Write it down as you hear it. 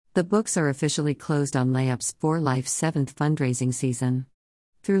The books are officially closed on Layups for Life's 7th fundraising season.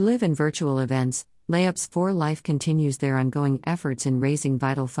 Through live and virtual events, Layups for Life continues their ongoing efforts in raising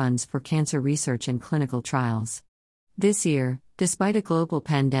vital funds for cancer research and clinical trials. This year, despite a global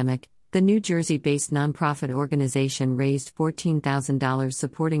pandemic, the New Jersey-based nonprofit organization raised $14,000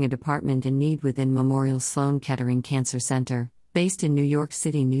 supporting a department in need within Memorial Sloan Kettering Cancer Center, based in New York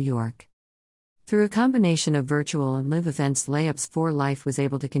City, New York. Through a combination of virtual and live events, Layups for Life was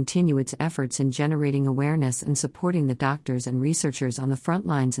able to continue its efforts in generating awareness and supporting the doctors and researchers on the front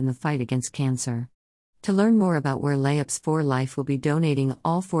lines in the fight against cancer. To learn more about where Layups for Life will be donating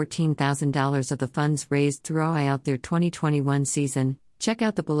all $14,000 of the funds raised throughout their 2021 season, check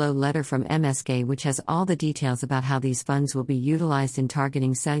out the below letter from MSK, which has all the details about how these funds will be utilized in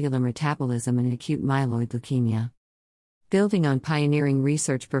targeting cellular metabolism in acute myeloid leukemia. Building on pioneering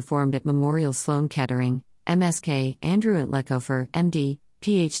research performed at Memorial Sloan Kettering, MSK, Andrew Entlekofer, MD,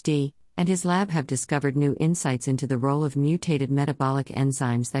 PhD, and his lab have discovered new insights into the role of mutated metabolic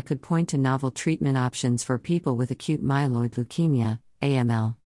enzymes that could point to novel treatment options for people with acute myeloid leukemia,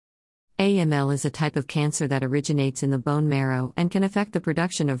 AML. AML is a type of cancer that originates in the bone marrow and can affect the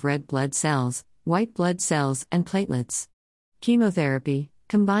production of red blood cells, white blood cells, and platelets. Chemotherapy,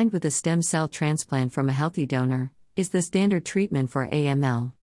 combined with a stem cell transplant from a healthy donor, is the standard treatment for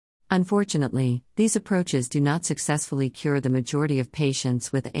AML. Unfortunately, these approaches do not successfully cure the majority of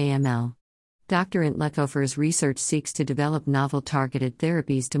patients with AML. Dr. Entlekofer's research seeks to develop novel targeted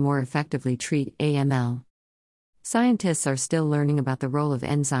therapies to more effectively treat AML. Scientists are still learning about the role of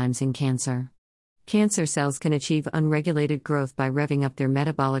enzymes in cancer. Cancer cells can achieve unregulated growth by revving up their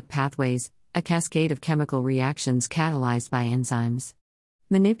metabolic pathways, a cascade of chemical reactions catalyzed by enzymes.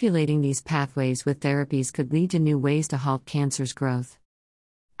 Manipulating these pathways with therapies could lead to new ways to halt cancer's growth.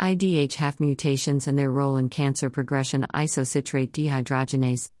 IDH mutations and their role in cancer progression. Isocitrate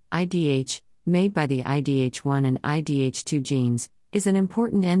dehydrogenase, IDH, made by the IDH1 and IDH2 genes, is an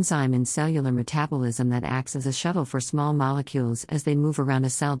important enzyme in cellular metabolism that acts as a shuttle for small molecules as they move around a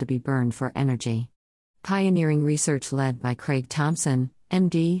cell to be burned for energy. Pioneering research led by Craig Thompson,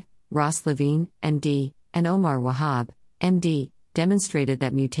 MD, Ross Levine, MD, and Omar Wahab, MD, demonstrated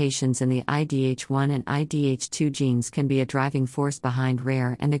that mutations in the IDH1 and IDH2 genes can be a driving force behind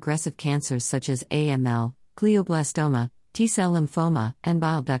rare and aggressive cancers such as AML, glioblastoma, T-cell lymphoma, and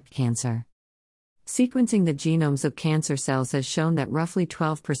bile duct cancer. Sequencing the genomes of cancer cells has shown that roughly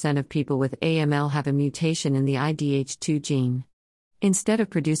 12% of people with AML have a mutation in the IDH2 gene. Instead of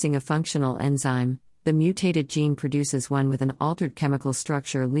producing a functional enzyme, the mutated gene produces one with an altered chemical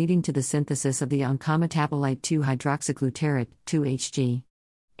structure, leading to the synthesis of the oncometabolite 2-hydroxyglutariate, 2-HG.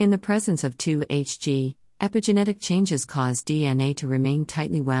 In the presence of 2-HG, epigenetic changes cause DNA to remain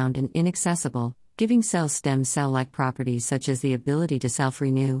tightly wound and inaccessible, giving cells stem cell-like properties such as the ability to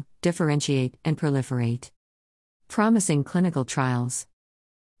self-renew, differentiate, and proliferate. Promising clinical trials.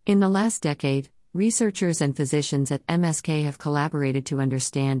 In the last decade, researchers and physicians at MSK have collaborated to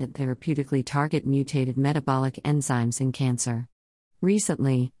understand and therapeutically target mutated metabolic enzymes in cancer.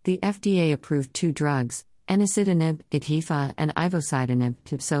 Recently, the FDA approved 2 drugs, enasidenib, Idhifa, and ivosidenib,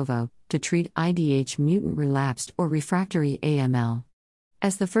 Tibsovo, to treat IDH mutant relapsed or refractory AML.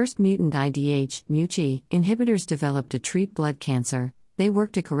 As the first mutant IDH (MUC) inhibitors developed to treat blood cancer, they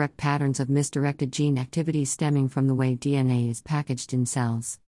work to correct patterns of misdirected gene activity stemming from the way DNA is packaged in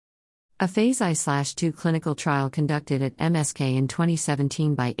cells. A phase I/II clinical trial conducted at MSK in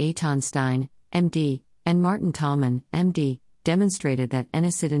 2017 by Eitan Stein, MD, and Martin Tallman, MD, demonstrated that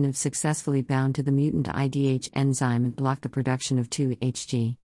enasidenib successfully bound to the mutant IDH enzyme and blocked the production of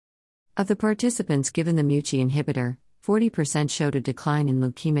 2-HG. Of the participants given the MUC inhibitor, 40% showed a decline in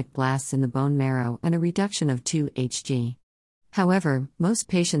leukemic blasts in the bone marrow and a reduction of 2-HG. However, most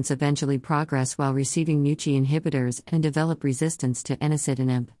patients eventually progress while receiving MUC inhibitors and develop resistance to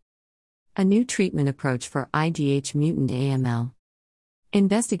enasidenib. A new treatment approach for IDH mutant AML.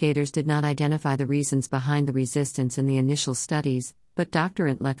 Investigators did not identify the reasons behind the resistance in the initial studies, but Dr.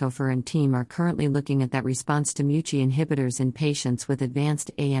 Entlekofer and team are currently looking at that response to MUC inhibitors in patients with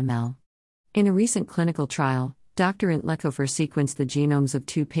advanced AML. In a recent clinical trial, Dr. Entlekofer sequenced the genomes of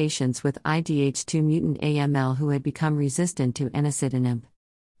 2 patients with IDH2 mutant AML who had become resistant to enasidenib.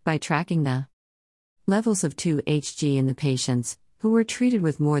 By tracking the levels of 2-HG in the patients, who were treated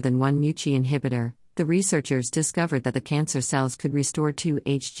with more than one MUC inhibitor, the researchers discovered that the cancer cells could restore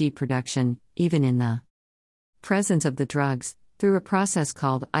 2-HG production, even in the presence of the drugs, through a process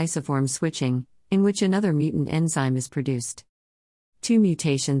called isoform switching, in which another mutant enzyme is produced. 2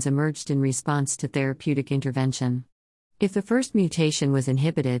 mutations emerged in response to therapeutic intervention. If the first mutation was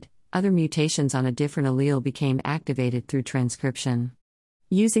inhibited, other mutations on a different allele became activated through transcription.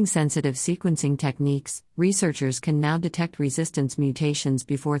 Using sensitive sequencing techniques, researchers can now detect resistance mutations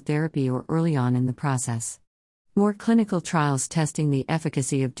before therapy or early on in the process. More clinical trials testing the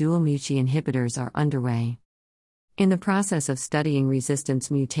efficacy of dual MUC inhibitors are underway. In the process of studying resistance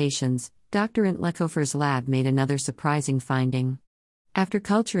mutations, Dr. Entlekofer's lab made another surprising finding. After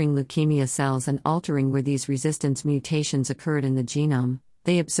culturing leukemia cells and altering where these resistance mutations occurred in the genome,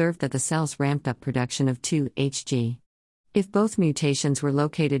 they observed that the cells ramped up production of 2-HG. If both mutations were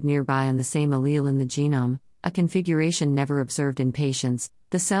located nearby on the same allele in the genome, a configuration never observed in patients,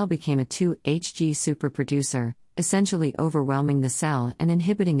 the cell became a 2-HG superproducer, essentially overwhelming the cell and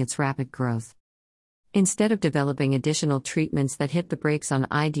inhibiting its rapid growth. Instead of developing additional treatments that hit the brakes on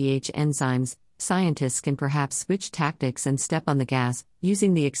IDH enzymes, scientists can perhaps switch tactics and step on the gas,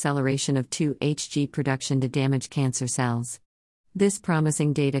 using the acceleration of 2-HG production to damage cancer cells. This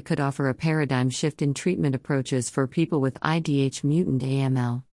promising data could offer a paradigm shift in treatment approaches for people with IDH mutant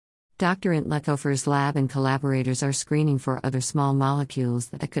AML. Dr. Entlekofer's lab and collaborators are screening for other small molecules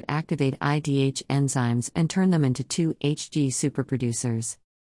that could activate IDH enzymes and turn them into 2-HG superproducers.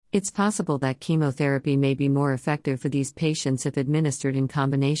 It's possible that chemotherapy may be more effective for these patients if administered in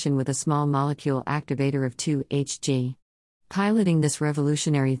combination with a small molecule activator of 2-HG. Piloting this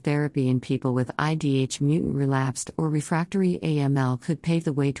revolutionary therapy in people with IDH mutant relapsed or refractory AML could pave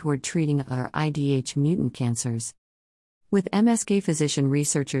the way toward treating other IDH mutant cancers. With MSK physician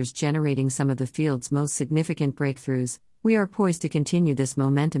researchers generating some of the field's most significant breakthroughs, we are poised to continue this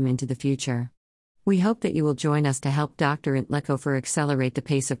momentum into the future. We hope that you will join us to help Dr. Entlekofer accelerate the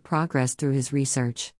pace of progress through his research.